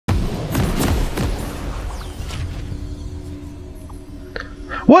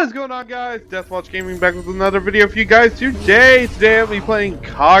What is going on, guys? Deathwatch Gaming back with another video for you guys today. Today I'll be playing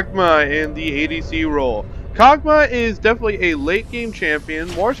Kogmaw in the ADC role. Kogmaw is definitely a late game champion,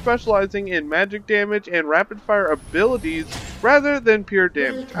 more specializing in magic damage and rapid fire abilities rather than pure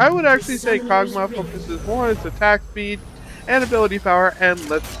damage. I would actually say Kogmaw focuses more on its attack speed and ability power and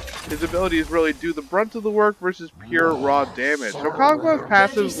lets his abilities really do the brunt of the work versus pure raw damage. So Kogmaw's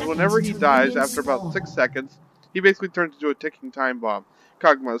passive is whenever he dies after about 6 seconds, he basically turns into a ticking time bomb.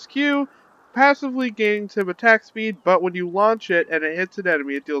 Kogmaw's Q passively gains him attack speed, but when you launch it and it hits an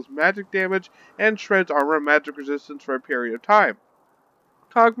enemy, it deals magic damage and shreds armor and magic resistance for a period of time.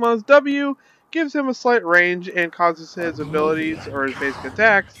 Kogmaw's W gives him a slight range and causes his abilities, or his basic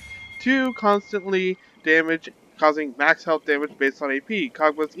attacks, to constantly damage, causing max health damage based on AP.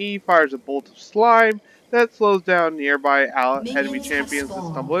 Kogmaw's E fires a bolt of slime that slows down nearby enemy champions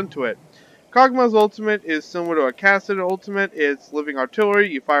that stumble into it. Kogmaw's ultimate is similar to a casted ultimate. It's living artillery.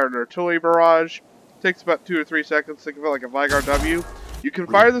 You fire an artillery barrage. It takes about 2 or 3 seconds. Think of it like a Vigor W. You can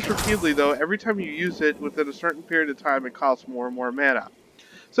fire this repeatedly, though. Every time you use it within a certain period of time, it costs more and more mana.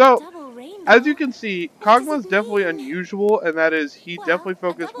 So, as you can see, Kogmaw's definitely unusual, and that is he definitely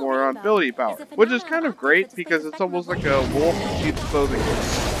focused more on ability power, which is kind of great because it's almost like a wolf in sheep's clothing.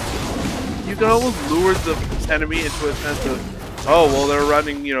 You can almost lure the enemy into a sense of, oh, well, they're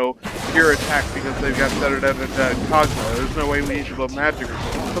running, pure attack because they've got better than Kogmaw. There's no way we need to build magic or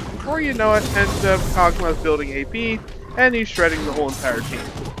something. But before you know it, ends up Kogmaw's building AP, and he's shredding the whole entire team.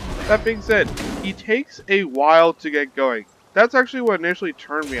 That being said, he takes a while to get going. That's actually what initially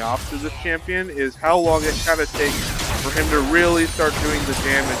turned me off to this champion, is how long it kind of takes for him to really start doing the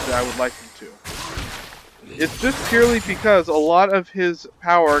damage that I would like him to. It's just purely because a lot of his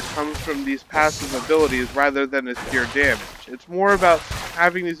power comes from these passive abilities rather than his pure damage. It's more about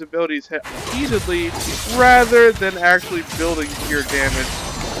having these abilities hit repeatedly rather than actually building pure damage,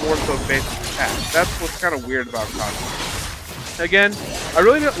 more so basic attack. That's what's kind of weird about Kogmaw. Again, I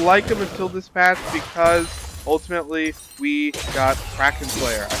really didn't like him until this patch because ultimately we got Kraken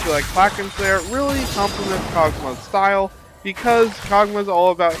Slayer. I feel like Kraken Slayer really complements Kogmaw's style, because Kogmaw's all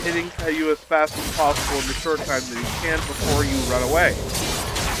about hitting you as fast as possible in the short time that you can before you run away.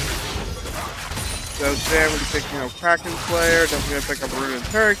 So today I'm going to be picking up Kraken Slayer, definitely going to pick up a Ruined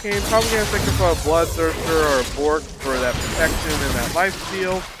Hurricane, probably going to pick up a Bloodthirster or a Bork for that protection and that life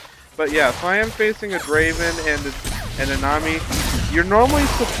steal. But yeah, so I am facing a Draven and a Nami. You're normally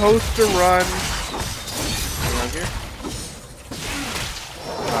supposed to run... Hang on here.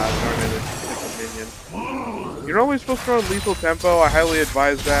 You're normally supposed to run lethal tempo. I highly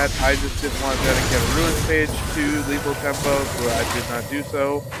advise that. I just didn't want to dedicate a ruin stage to lethal tempo, so I did not do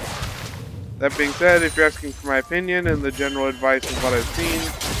so. That being said, if you're asking for my opinion and the general advice of what I've seen,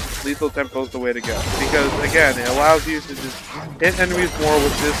 lethal tempo is the way to go. Because again, it allows you to just hit enemies more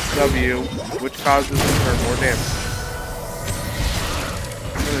with this W, which causes them to turn more damage.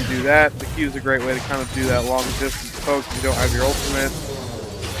 I'm going to do that. The Q is a great way to kind of do that long distance poke if you don't have your ultimate.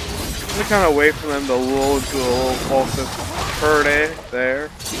 I'm going to kind of wait for them to lull into a little false sense of security there.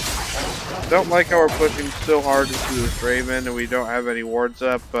 Don't like how we're pushing so hard into this Draven and we don't have any wards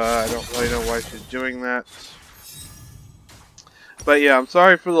up. I don't really know why she's doing that. But yeah, I'm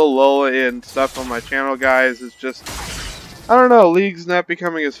sorry for the lull in stuff on my channel, guys. It's just, I don't know, League's not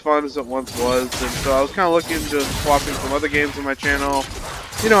becoming as fun as it once was. And so I was kind of looking into swapping some other games on my channel.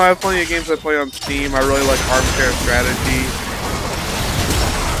 I have plenty of games I play on Steam. I really like Armchair Strategy.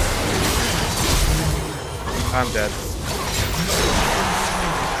 I'm dead.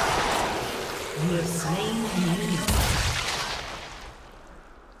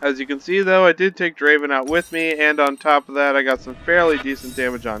 As you can see, though, I did take Draven out with me, and on top of that, I got some fairly decent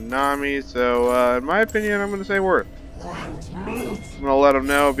damage on Nami, so in my opinion, I'm going to say worth. I'm going to let him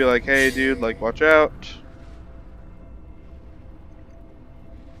know, be like, hey dude, like, watch out.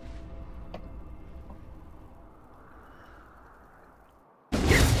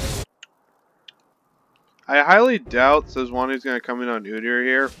 I highly doubt Sejuani's going to come in on Udyr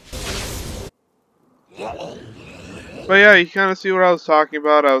here. But yeah, you kind of see what I was talking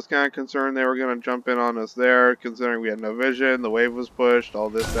about. I was kind of concerned they were going to jump in on us there, considering we had no vision, the wave was pushed, all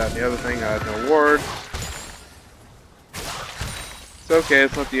this, that, and the other thing. I had no wards. It's okay,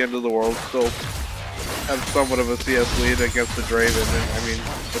 it's not the end of the world. Still have somewhat of a CS lead against the Draven. And, I mean,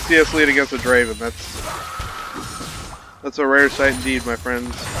 a CS lead against a Draven, that's a rare sight indeed, my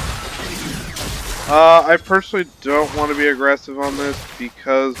friends. I personally don't want to be aggressive on this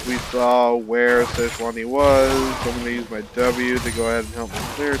because we saw where Sejuani was. I'm going to use my W to go ahead and help me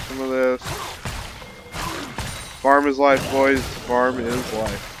clear some of this. Farm is life, boys. Farm is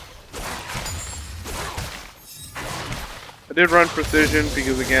life. I did run precision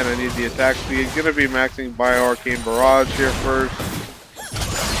because again I need the attack speed. Gonna be maxing Bio Arcane Barrage here first.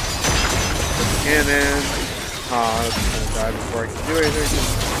 Cannon. Aw, that's gonna die before I can do anything.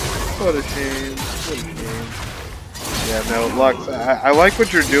 What a shame. What a shame. Yeah, no, Lux, I like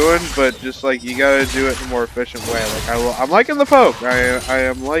what you're doing, but just like you gotta do it in a more efficient way. Like I'm liking the poke. I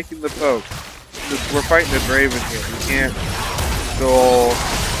am liking the poke. Just, we're fighting a Draven here. You can't go all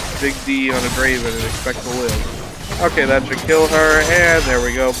big D on a Draven and expect to live. Okay, that should kill her, and there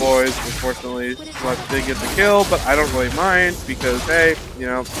we go, boys. Unfortunately, Lux did get the kill, but I don't really mind because, hey, you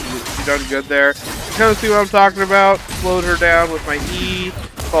know, you done good there. You kind of see what I'm talking about. Slowed her down with my E,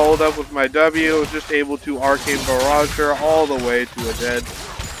 followed up with my W. Was just able to Arcane Barrage her all the way to a dead.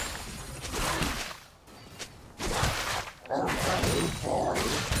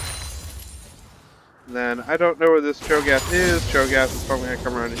 Then, I don't know where this Cho'Gath is. Cho'Gath is probably going to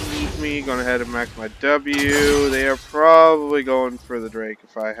come around and eat me. Going ahead and max my W. They are probably going for the Drake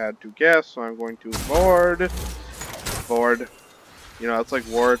if I had to guess. So I'm going to Ward. Ward. You know, it's like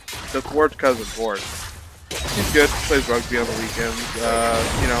Ward. That's Ward's cousin, Ward. He's good. Plays rugby on the weekends.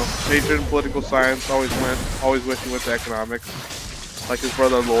 You know, majored in political science. Always wishing with economics. Like his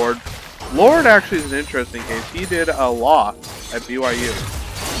brother Lord. Lord actually is an interesting case. He did a law at BYU.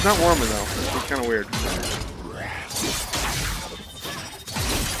 It's not Mormon though. It's kind of weird.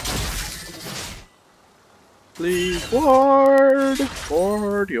 Please, Ward,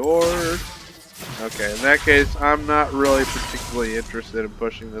 Ward. Okay, in that case, I'm not really particularly interested in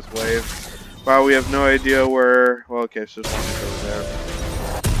pushing this wave. While we have no idea where. Well, okay, it's just one over there.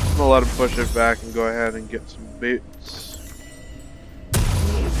 I'm gonna let him push it back and go ahead and get some boots.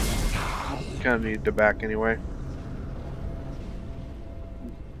 Kind of need to back anyway.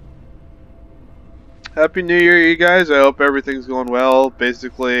 Happy New Year, you guys. I hope everything's going well.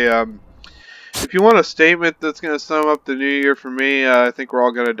 Basically, if you want a statement that's going to sum up the new year for me, I think we're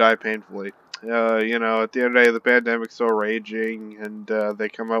all going to die painfully. You know, at the end of the day, the pandemic's still raging, and they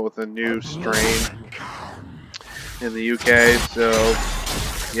come out with a new strain in the UK, so,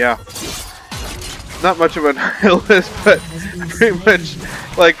 yeah. Not much of a nihilist, but pretty much,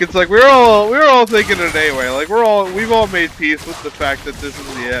 like, it's like we're all thinking it anyway. Like, we've all made peace with the fact that this is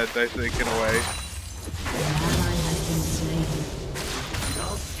the end, I think, in a way.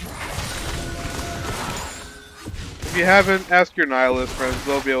 If you haven't, ask your nihilist friends.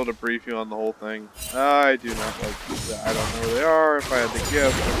 They'll be able to brief you on the whole thing. I do not like that. I don't know where they are. If I had to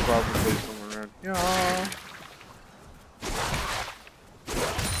guess, they're probably somewhere around here.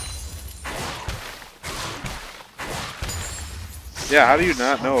 Yeah, how do you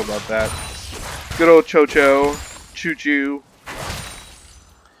not know about that? Good old Chocho. Choo-choo.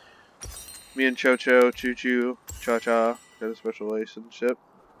 Me and Chocho, Choo-choo, Cha-cha, got a special relationship.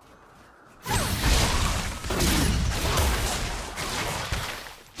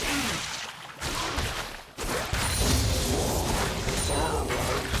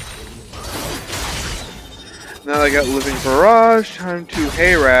 Now that I got Living Barrage, time to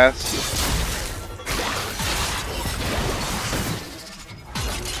harass.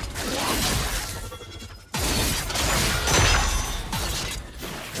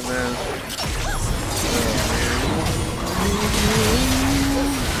 And then...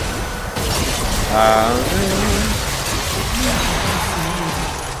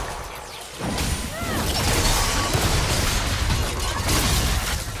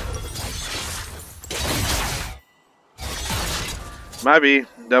 might be.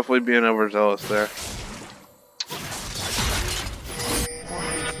 Definitely being overzealous there.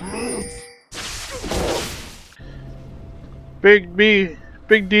 Big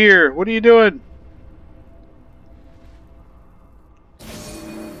deer, what are you doing?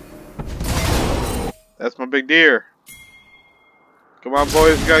 That's my big deer. Come on,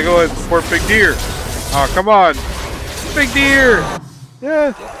 boys, we gotta go and support big deer. Oh, come on. Big deer!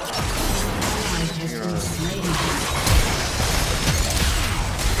 Yeah.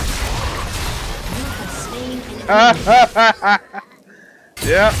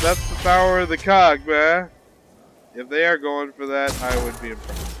 Yeah, that's the power of the Kogmaw. If they are going for that, I would be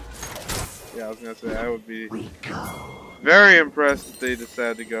impressed. Yeah, I was gonna say I would be very impressed if they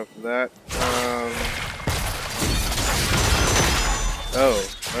decide to go for that. Oh.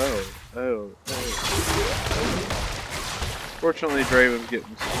 Fortunately, Draven's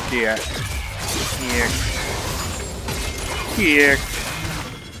getting Skicks.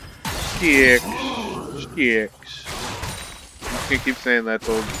 I'm gonna keep saying that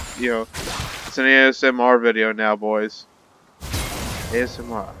till, you know, it's an ASMR video now, boys.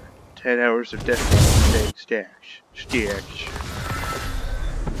 ASMR. 10 hours of death stacks.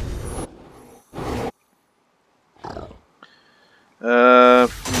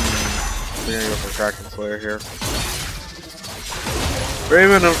 Kraken Slayer here.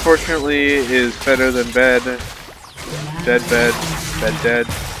 Raven, unfortunately, is better than Bed. Dead, Bed, Bed, Dead.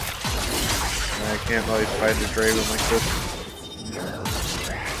 And I can't really fight a Draven like this.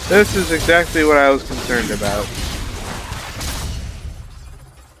 This is exactly what I was concerned about.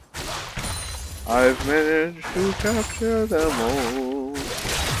 I've managed to capture them all.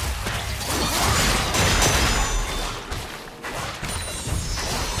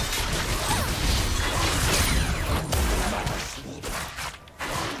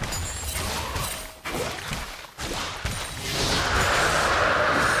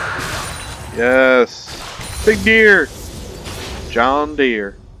 Yes. Big Deer. John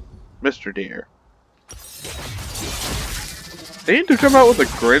Deere. Mr. Deere. They need to come out with a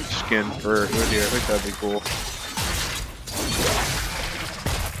Grinch skin for Udyr. I think that'd be cool.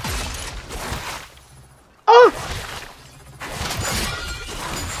 Oh!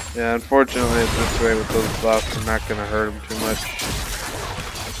 Yeah, unfortunately, it's this way with those buffs. I'm not gonna hurt him too much.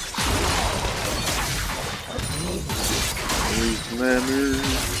 These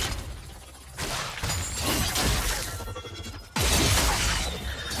manners.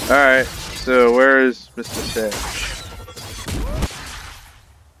 Alright, so where is Mr. Sedge?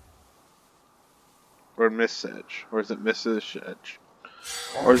 Or Miss Sedge? Or is it Mrs. Sedge?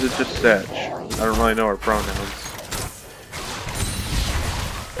 Or is it just Sedge? I don't really know her pronouns.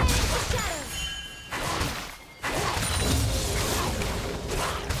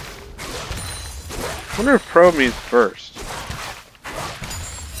 I wonder if pro means first.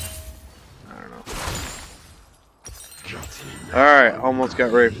 I don't know. Alright, almost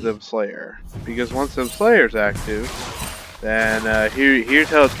got ready for them Slayer. Because once them Slayer's active, then here's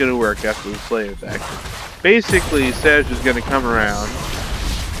how it's gonna work after the Slayer's active. Basically, Sedge is gonna come around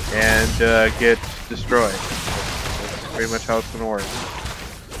and get destroyed. That's pretty much how it's gonna work.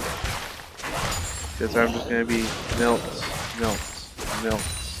 Because I'm just gonna be melts.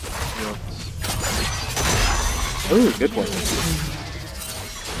 Ooh, good one.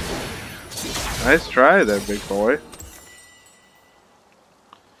 Nice try there, big boy.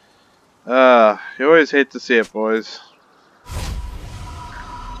 You always hate to see it, boys.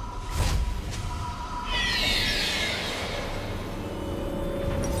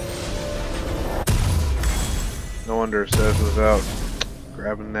 No wonder Sedge was out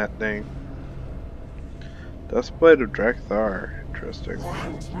grabbing that thing. Dustblade of Drakthar. Interesting.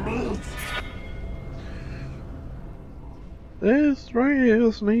 This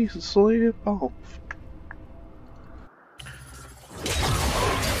rails needs to slip off.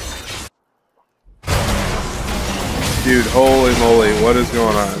 Dude, holy moly, what is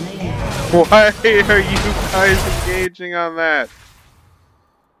going on? Why are you guys engaging on that?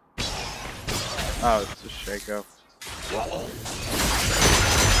 Oh, it's just Shaco.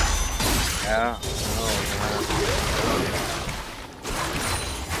 Yeah. Oh,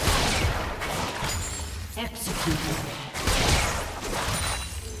 man. Executed.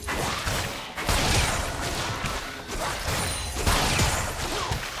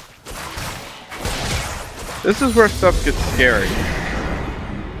 This is where stuff gets scary.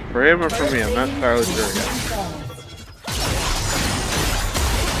 For him or for me, I'm not entirely sure yet.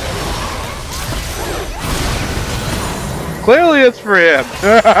 Clearly it's for him.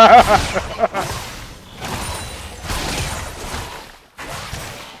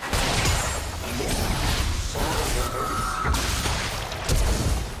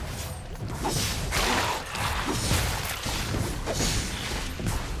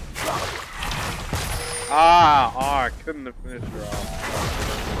 I couldn't have finished her off.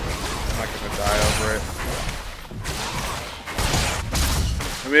 I'm not gonna die over it.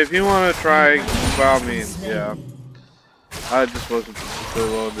 I mean, if you want to try, by all means, yeah. I just wasn't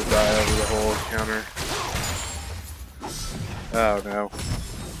particularly willing to die over the whole encounter. Oh no.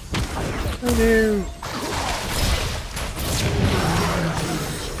 Oh no.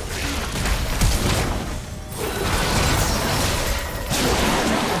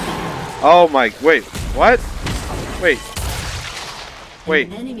 Oh my, wait, what? Wait. How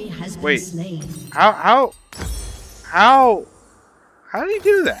do you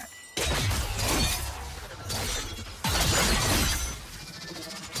do that?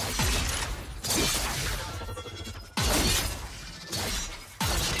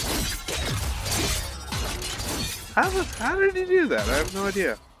 How did he do that? I have no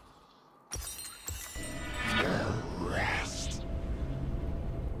idea.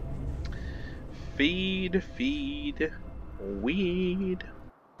 Feed, weed.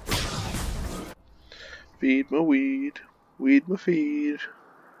 Feed my weed, weed my feed.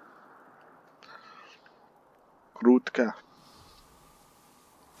 Krutka.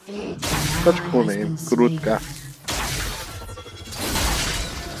 Such a cool name, Kurutka.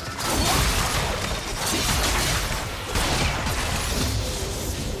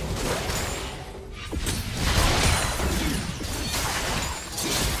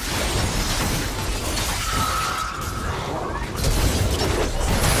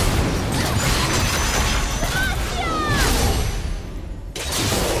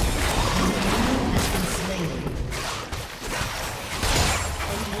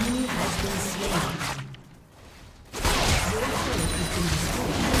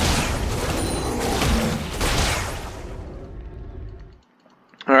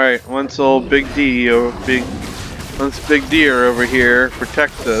 Alright, once old Big D, once Big Deer over here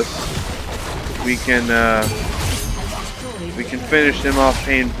protects us, we can finish him off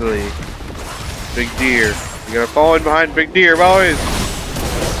painfully. Big Deer, you gotta fall in behind Big Deer, boys.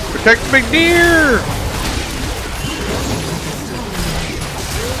 Protect Big Deer.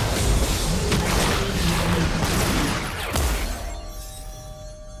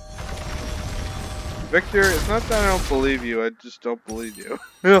 Victor, it's not that I don't believe you, I just don't believe you.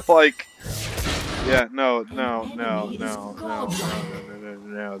 Like, yeah, no.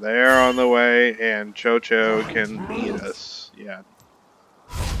 They're on the way, and Cho-Cho can beat us. Yeah.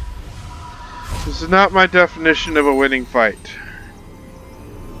 This is not my definition of a winning fight.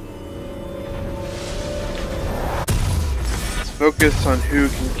 Let's focus on who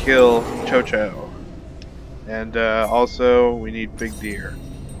can kill Cho-Cho. And, also, we need Big Deer.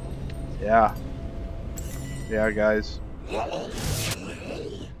 Yeah. Yeah, guys. I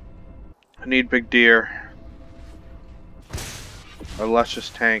need Big Deer. Our luscious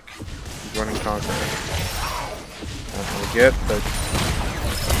tank is running Conqueror. Not gonna get, but...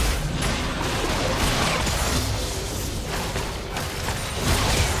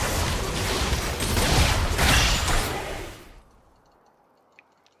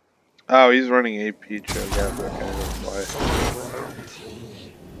 Oh, he's running AP Cho. Yeah, okay, that's why.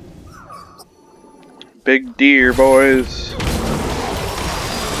 Big Deer, boys.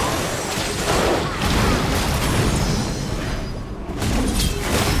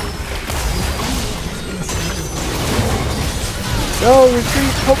 No,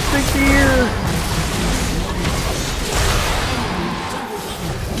 retreat, help Big Deer.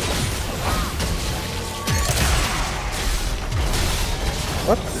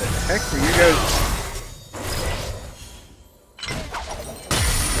 What the heck are you guys?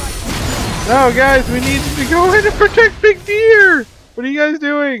 No, guys, we need to go in and protect Big Deer! What are you guys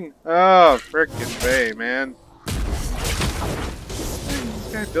doing? Oh, frickin' Bay, man. What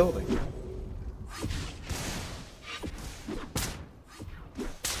is this guy building?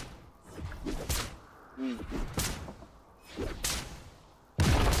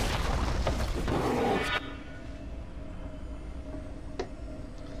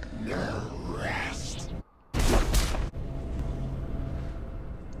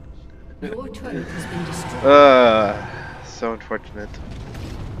 Your turret has been destroyed. So unfortunate.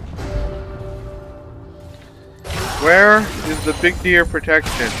 Where is the Big Deer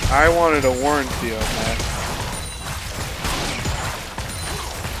protection? I wanted a warranty on that.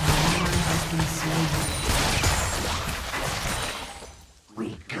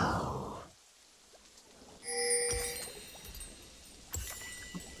 We go.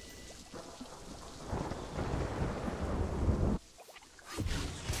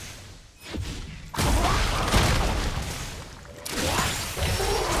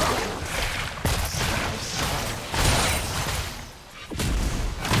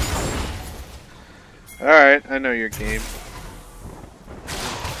 Alright, I know your game.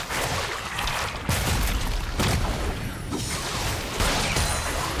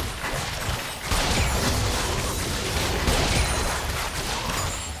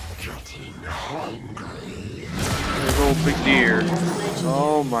 There's old Big Deer.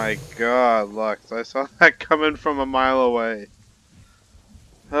 Oh my god, Lux. I saw that coming from a mile away.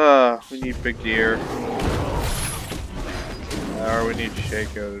 We need Big Deer. Or we need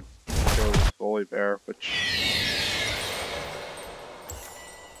Shaco to kill this Bully Bear, which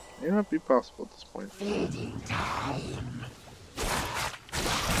may not be possible at this point. Feeding time.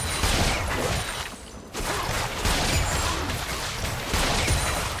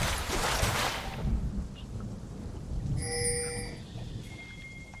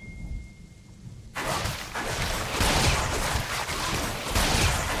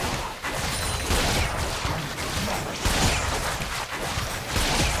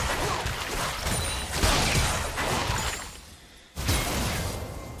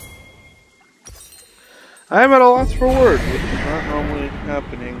 I am at a loss for words, which is not normally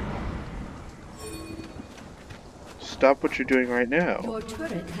happening. Just stop what you're doing right now. Your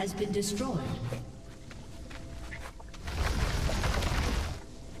turret has been destroyed.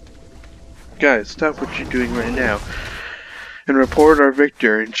 Guys, stop what you're doing right now. And report our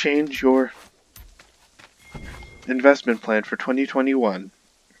victor and change your investment plan for 2021.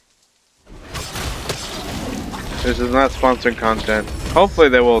 This is not sponsored content. Hopefully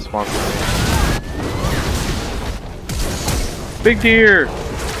they will sponsor me. Big deer!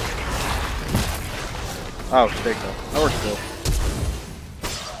 Oh, take that. That works good.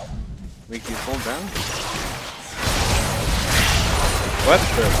 Make you fall down? What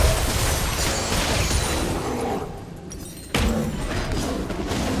the?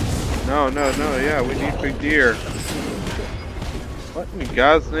 No, yeah, we need big deer. What in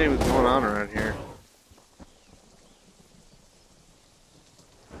God's name is going on around here?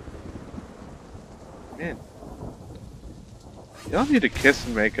 Man. Y'all need to kiss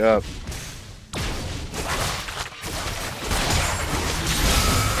and make up.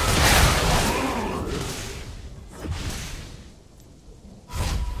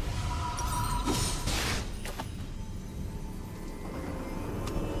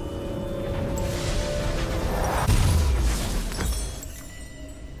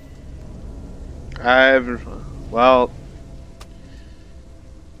 Well,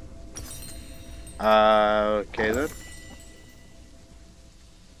 okay then.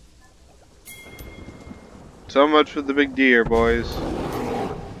 So much for the big deer, boys.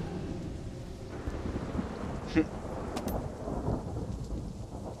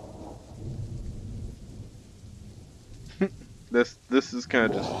 This is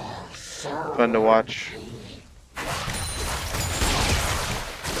kind of just fun to watch.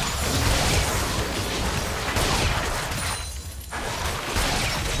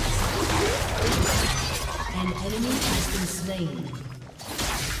 An enemy has been slain.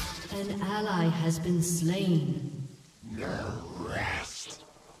 An ally has been slain. No rest.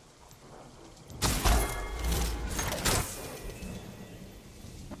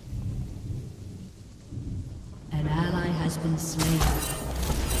 An ally has been slain.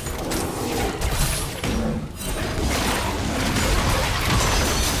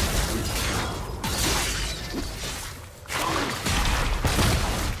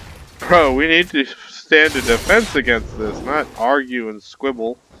 Bro, we need to stand in defense against this, not argue and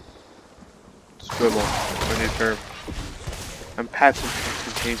squibble. Squibble. What new term? I'm passive.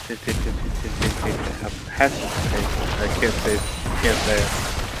 I'm passive. I can't say it.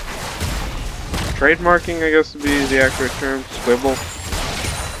 Trademarking, I guess, would be the accurate term. Squibble.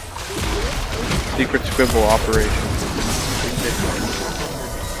 Secret squibble operation.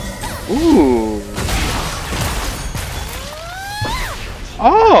 Ooh.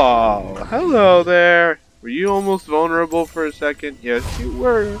 Oh, hello there. Were you almost vulnerable for a second? Yes, you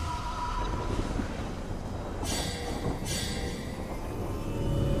were.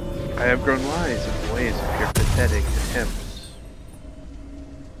 I have grown wise in the ways of your pathetic attempts.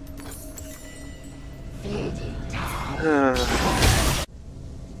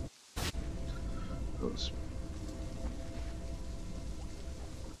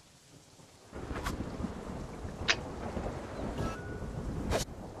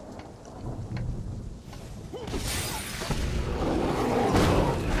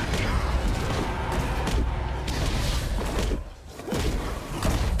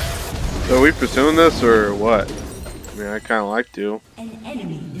 So are we pursuing this or what? I mean, I kind of like to. An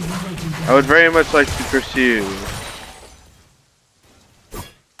enemy is legendary. I would very much like to pursue.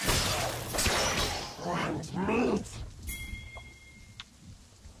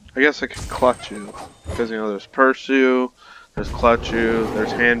 I guess I could clutch you. Because, you know, there's pursue, there's clutch you,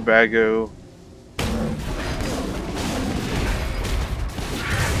 there's handbagu.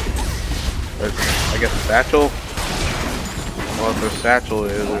 There's, I guess, satchel. Well, if there's satchel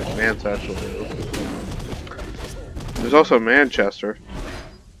is, there's man satchel is. There's also Manchester.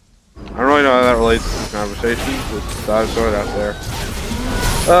 I don't really know how that relates to the conversation. Just thought I'd throw it out there.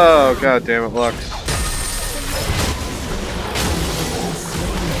 Oh, god damn it, Lux.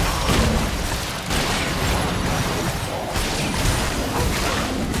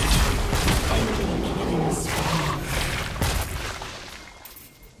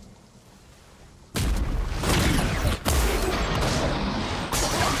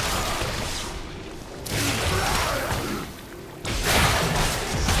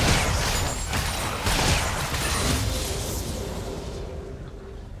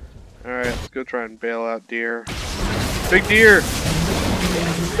 Go try and bail out deer. Big deer!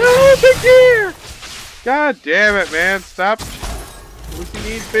 No, big deer! God damn it, man. Stop. We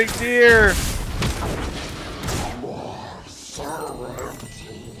need big deer.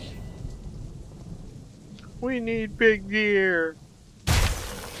 We need big deer.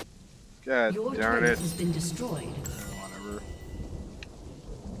 God Your darn turret it. has been destroyed. Whatever.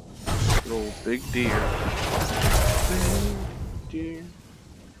 Little big deer. Big deer.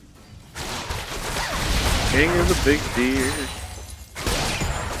 King of the big deer.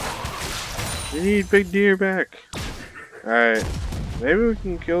 We need big deer back. Alright. Maybe we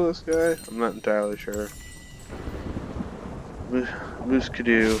can kill this guy? I'm not entirely sure. Moose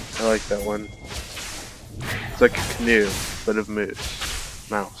canoe. I like that one. It's like a canoe, but of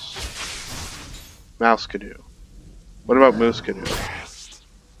moose. Mouse. Mouse canoe. What about moose canoe?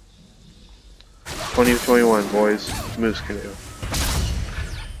 2021, boys. Moose canoe.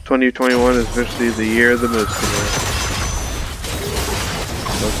 2021 is officially the year of the moose canoe.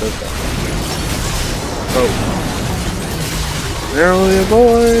 What does that? Oh. Narrowly a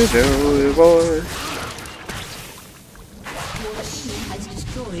boy, narrowly a boy. Your team has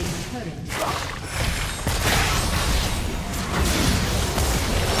destroyed a turret.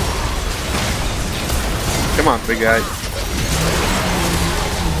 Come on, big guy.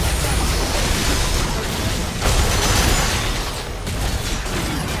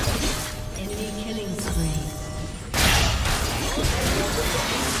 Enemy killing spree.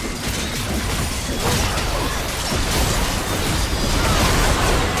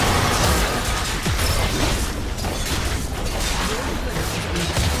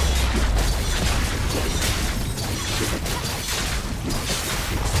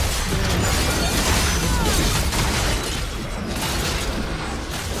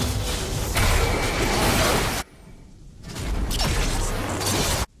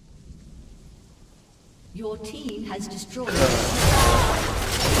 Your team has destroyed.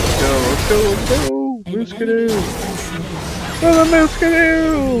 Let's go, let's go. An Moose enemy canoe. has been slain. Oh, the moose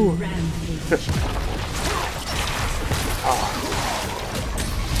canoe. Rampage.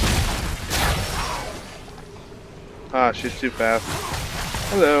 Ah, she's too fast.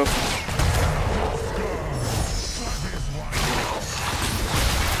 Hello.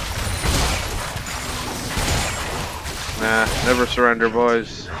 Nah, never surrender,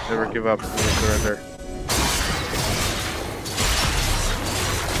 boys. Never give up. Never surrender.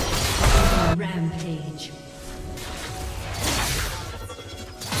 Rampage.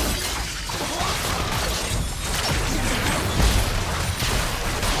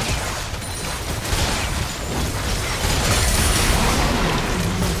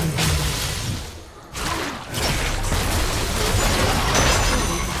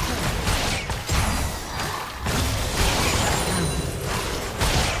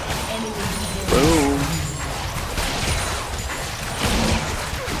 Boom.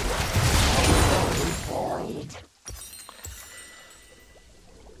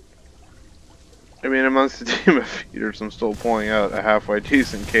 I mean, amongst the team of feeders, I'm still pulling out a halfway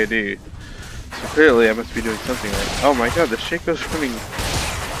decent KD. So clearly, I must be doing something right. Oh my god, the Shaco's running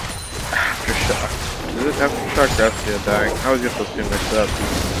Aftershock. Is it Aftershock or After dying? I always get those two mixed up.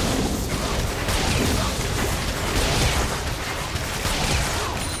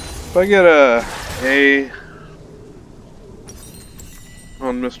 If I get a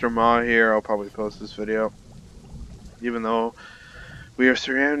on Mr. Ma here, I'll probably post this video. Even though we are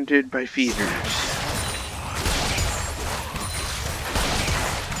surrounded by feeders.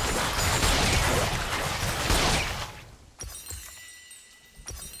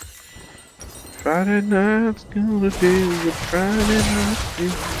 Friday night's gonna do what Friday nights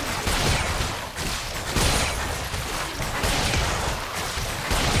do.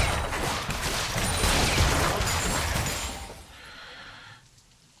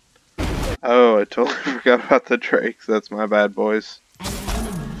 Oh, I totally forgot about the drakes. That's my bad, boys. An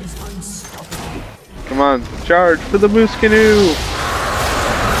enemy is unstoppable. Come on, charge for the moose canoe!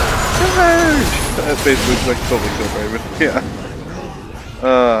 Charge! That's basically like totally kill Raven.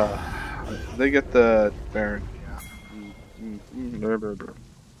 Yeah. They get the Baron. Yeah.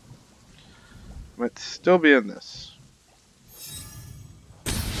 Might still be in this.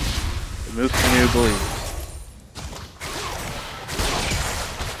 The moose canoe believes.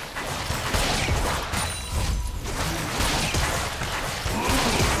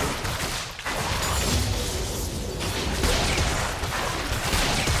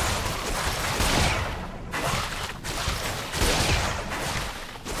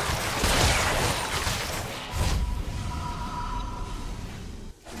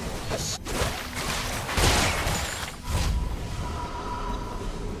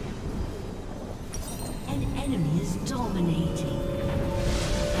 An enemy is dominating.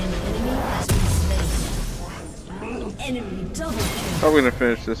 An enemy has been slain. Enemy double kill. I'm gonna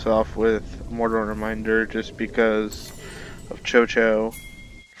finish this off with a mortal reminder just because of Cho-Cho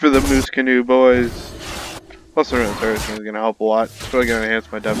for the Moose Canoe boys. Plus, the rune turret is going to help a lot. It's really going to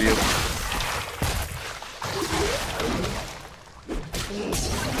enhance my W.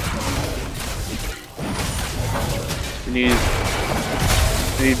 We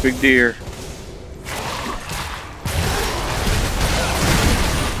need big deer.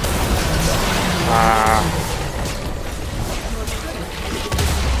 Ah.